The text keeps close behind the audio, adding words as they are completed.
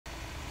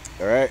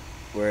All right,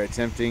 we're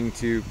attempting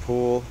to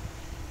pull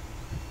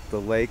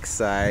the lake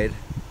side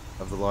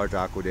of the large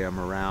AquaDam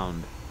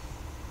around.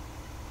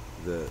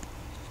 The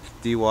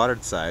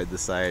dewatered side, the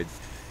side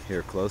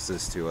here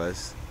closest to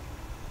us,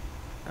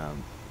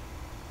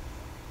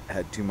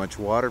 had too much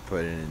water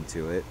put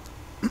into it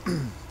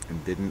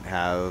and didn't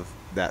have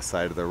that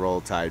side of the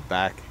roll tied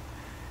back,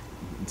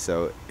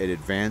 so it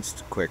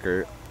advanced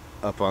quicker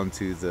up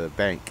onto the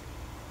bank.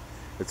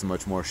 It's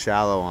much more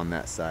shallow on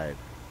that side.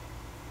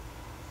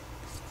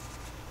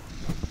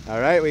 All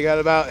right, we got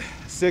about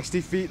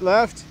 60 feet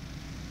left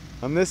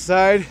on this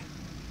side,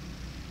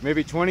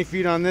 maybe 20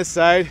 feet on this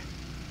side.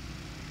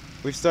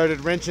 We've started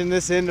wrenching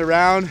this end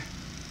around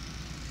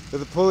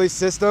with a pulley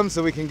system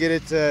so we can get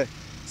it to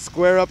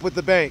square up with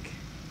the bank.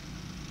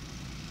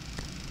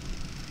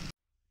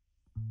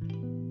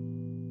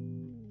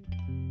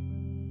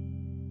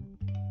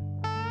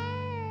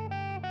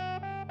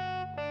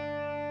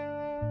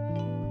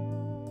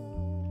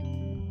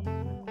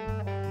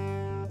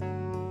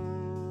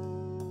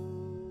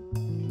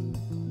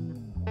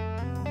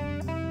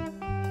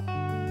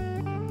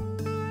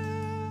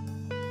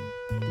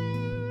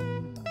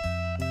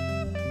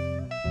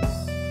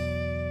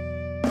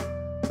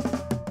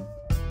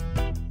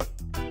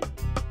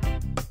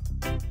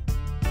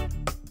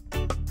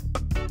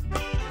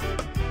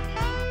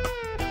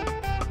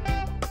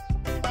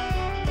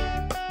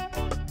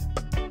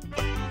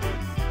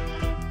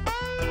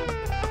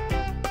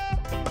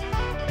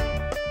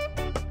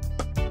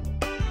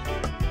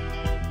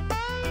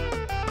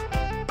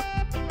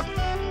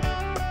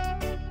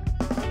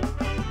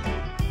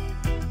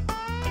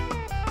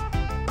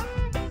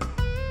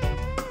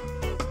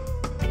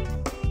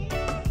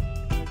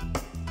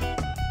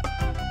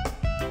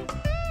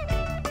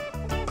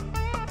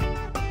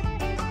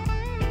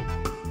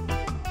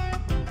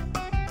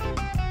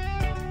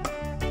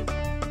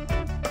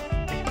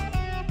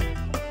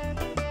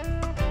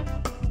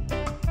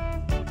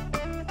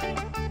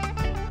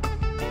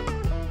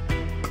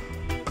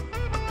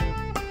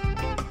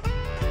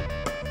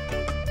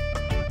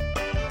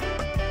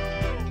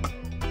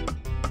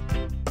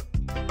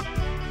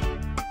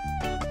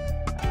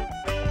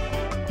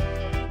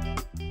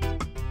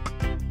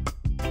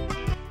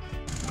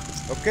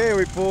 Okay,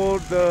 we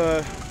pulled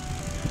the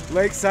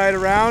lakeside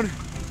around.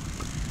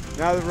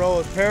 Now the roll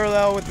is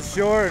parallel with the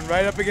shore and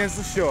right up against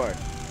the shore.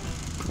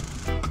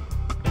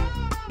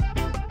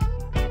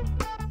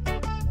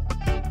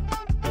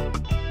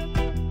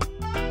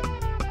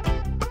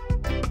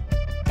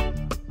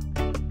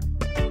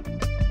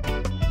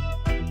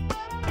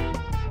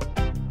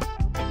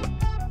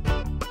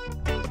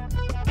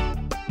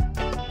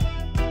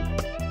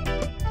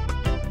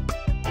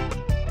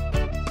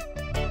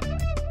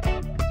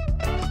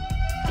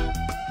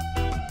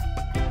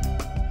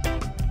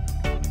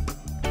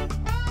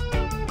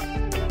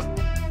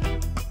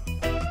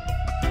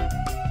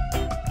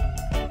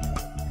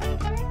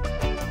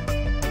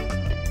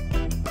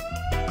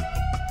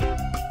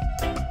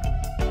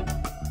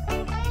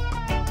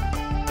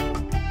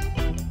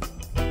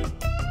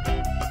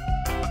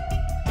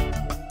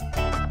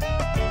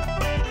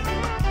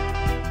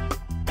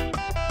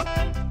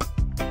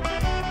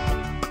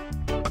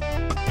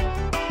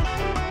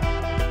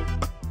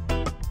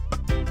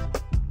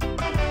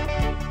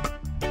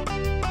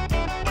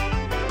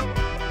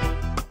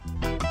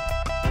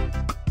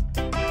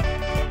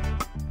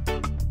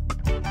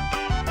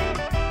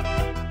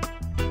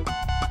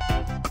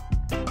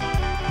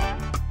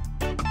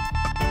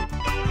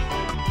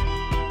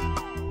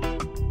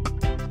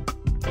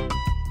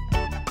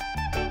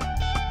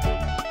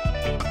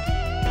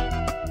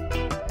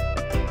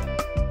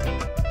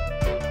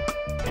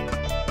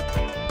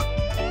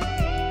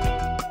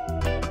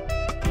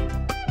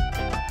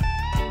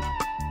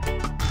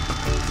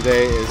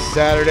 Today is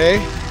Saturday,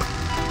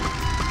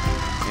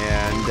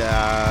 and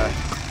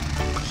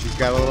she's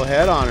got a little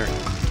head on her.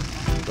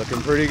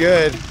 Looking pretty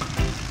good. It's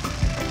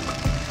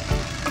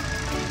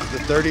a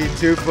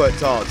 32 foot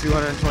tall,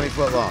 220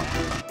 foot long.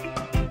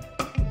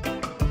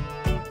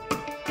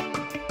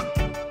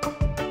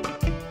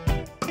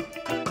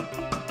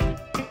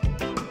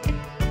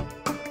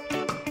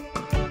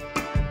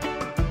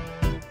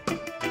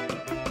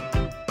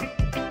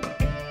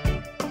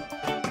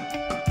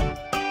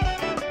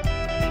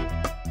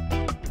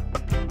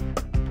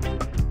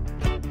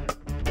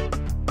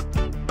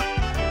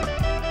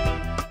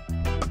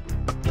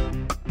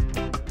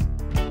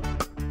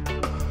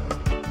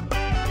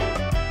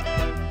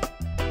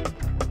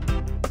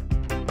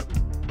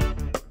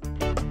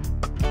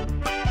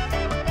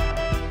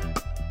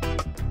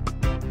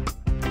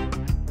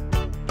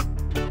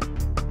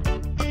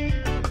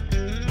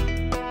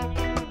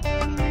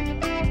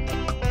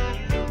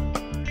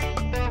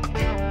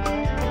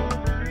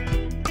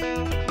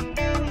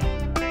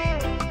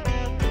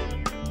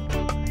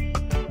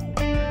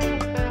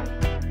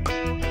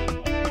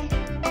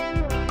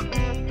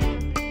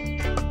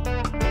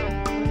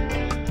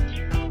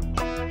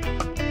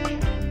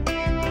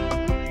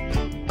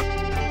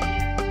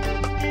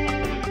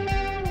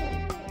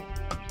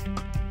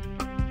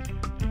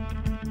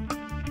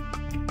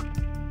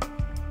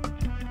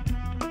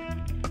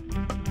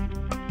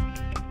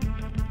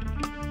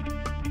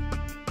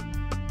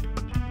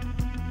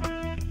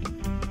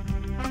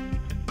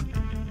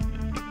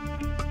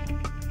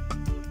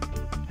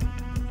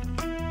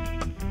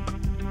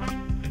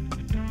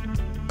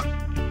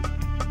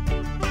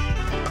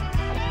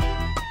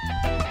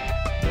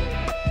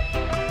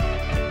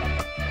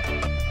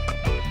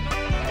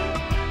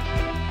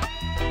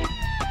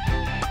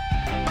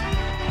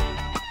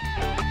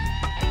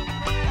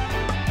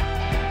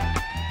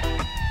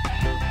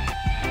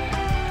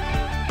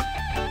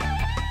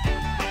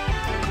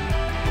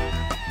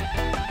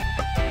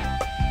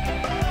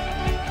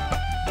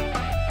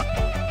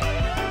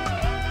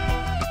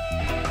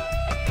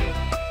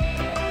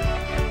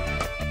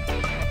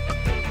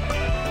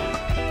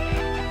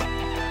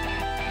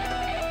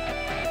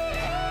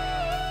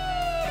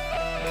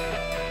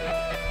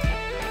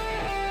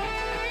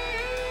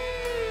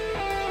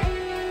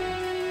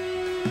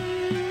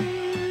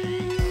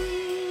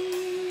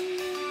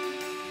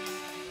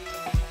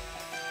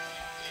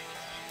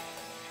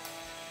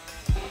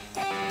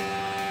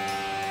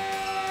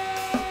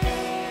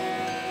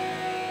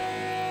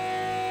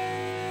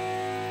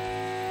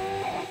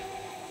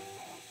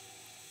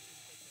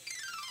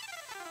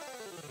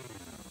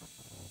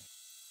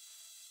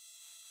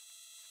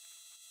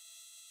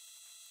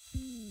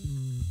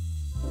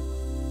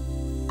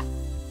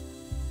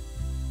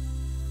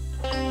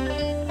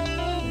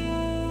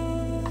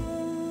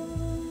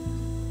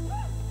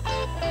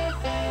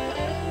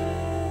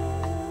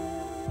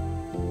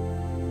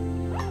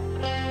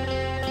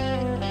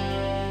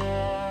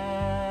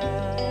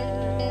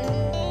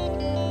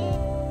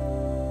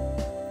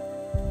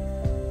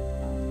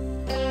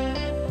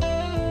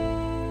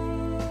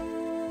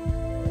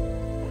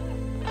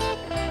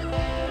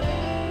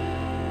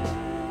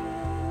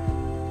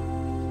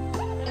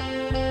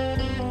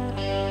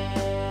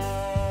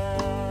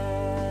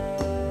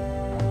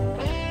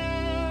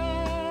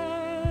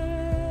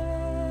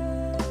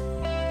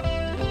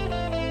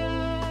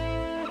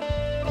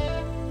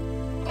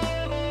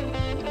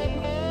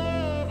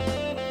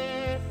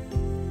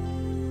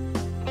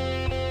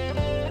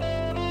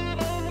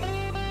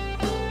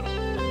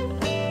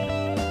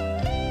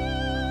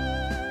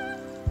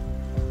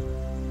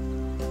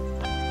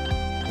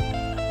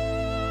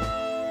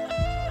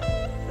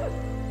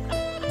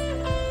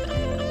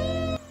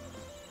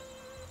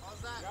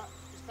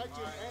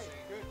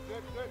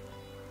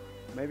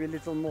 maybe a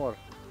little more.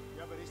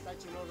 Yeah, but it's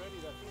touching already,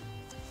 that thing.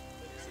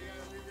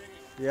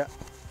 Yeah.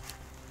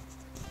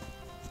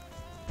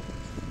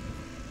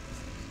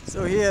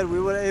 So here we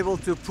were able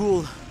to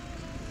pull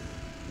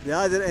the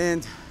other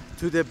end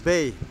to the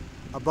bay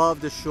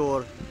above the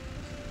shore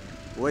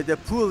with the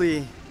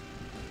pulley,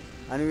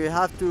 and we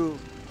have to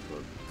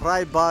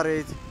pry bar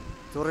it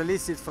to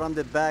release it from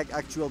the bag,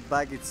 actual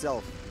bag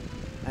itself.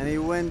 And it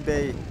went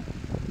by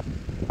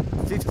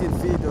 15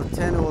 feet or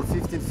 10 or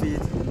 15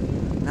 feet.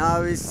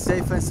 Now it's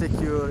safe and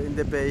secure in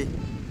the bay,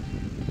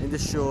 in the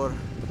shore.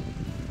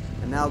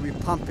 And now we're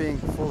pumping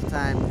full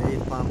time,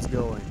 8 pumps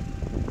going.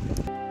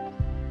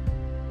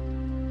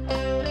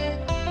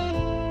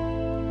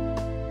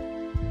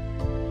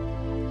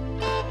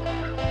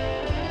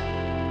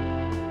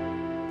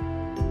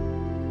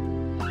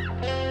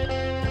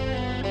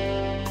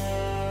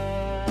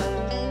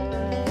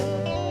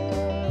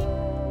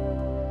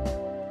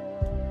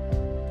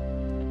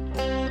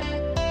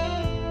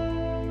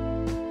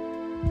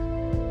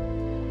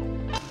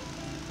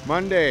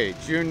 Monday,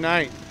 June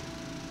 9th,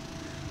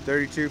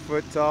 32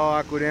 foot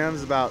tall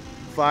AquaDams, about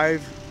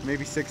 5,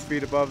 maybe 6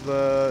 feet above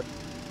the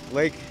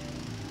lake.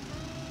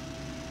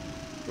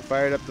 We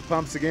fired up the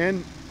pumps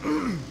again.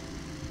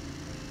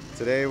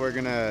 Today we're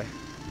gonna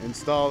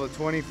install the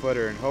 20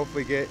 footer and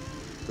hopefully get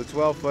the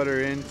 12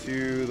 footer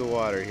into the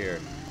water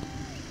here.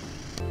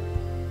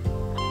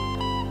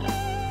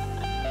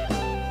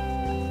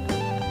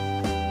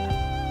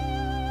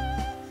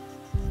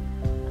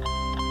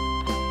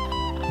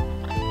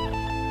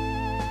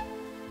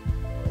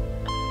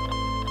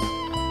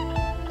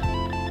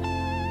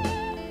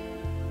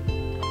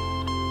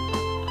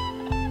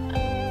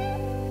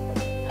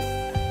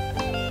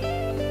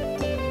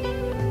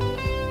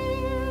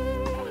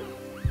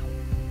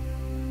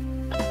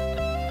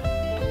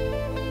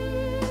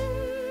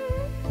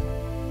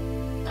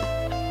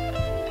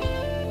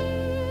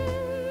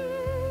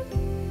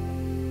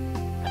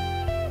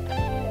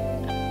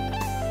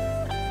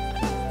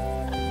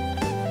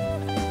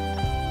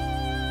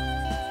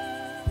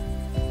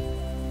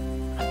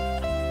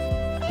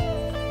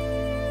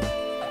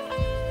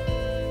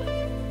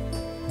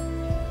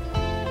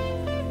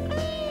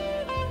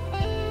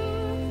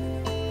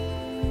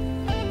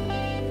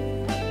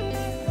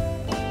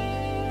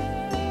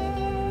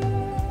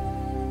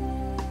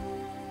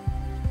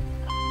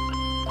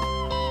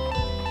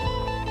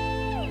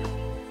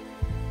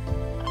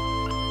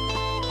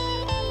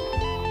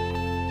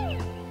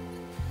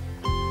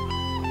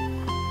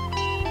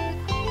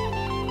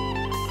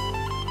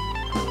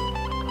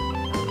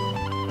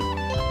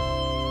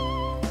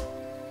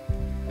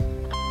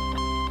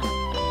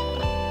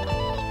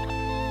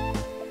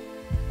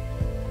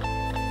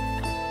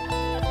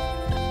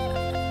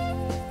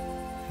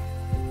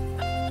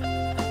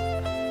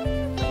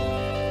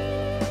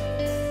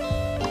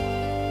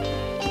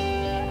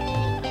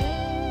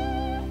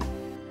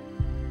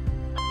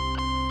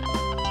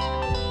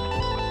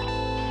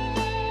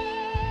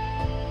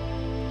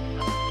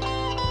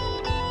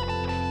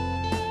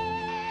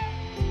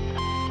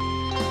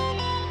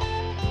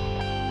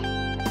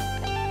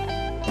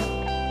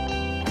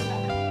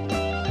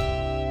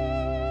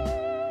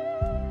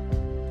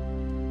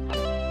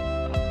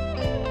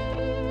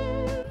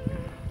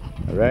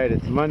 Alright,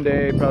 it's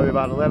Monday, probably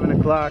about 11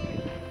 o'clock.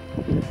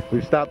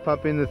 We've stopped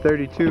pumping the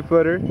 32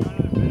 footer.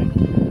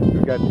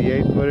 We've got the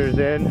 8 footers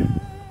in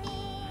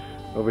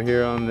over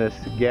here on this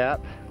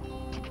gap.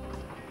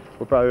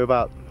 We're probably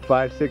about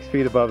 5-6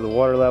 feet above the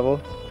water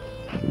level.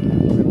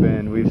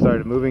 We've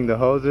started moving the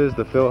hoses,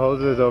 the fill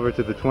hoses, over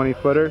to the 20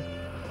 footer.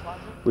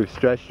 We've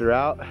stretched her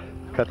out,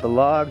 cut the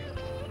log,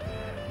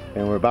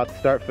 and we're about to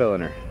start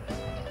filling her.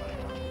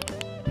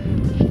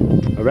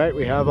 Alright,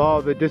 we have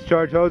all the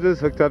discharge hoses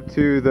hooked up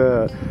to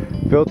the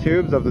fill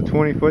tubes of the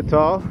 20 foot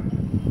tall,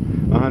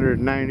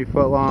 190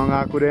 foot long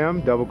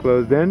AquaDam, double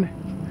closed in,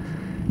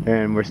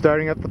 and we're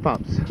starting up the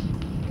pumps.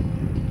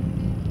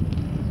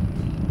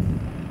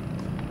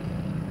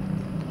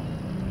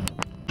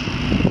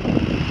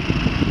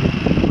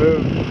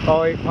 Moved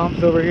all 8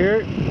 pumps over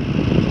here,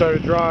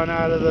 started drawing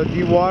out of the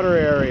dewater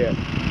area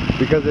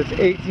because it's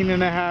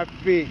 18.5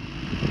 feet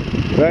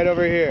right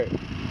over here.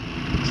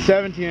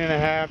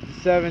 17.5 to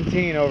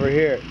 17 over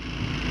here.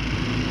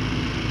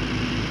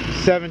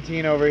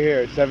 17 over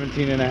here,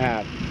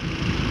 17.5.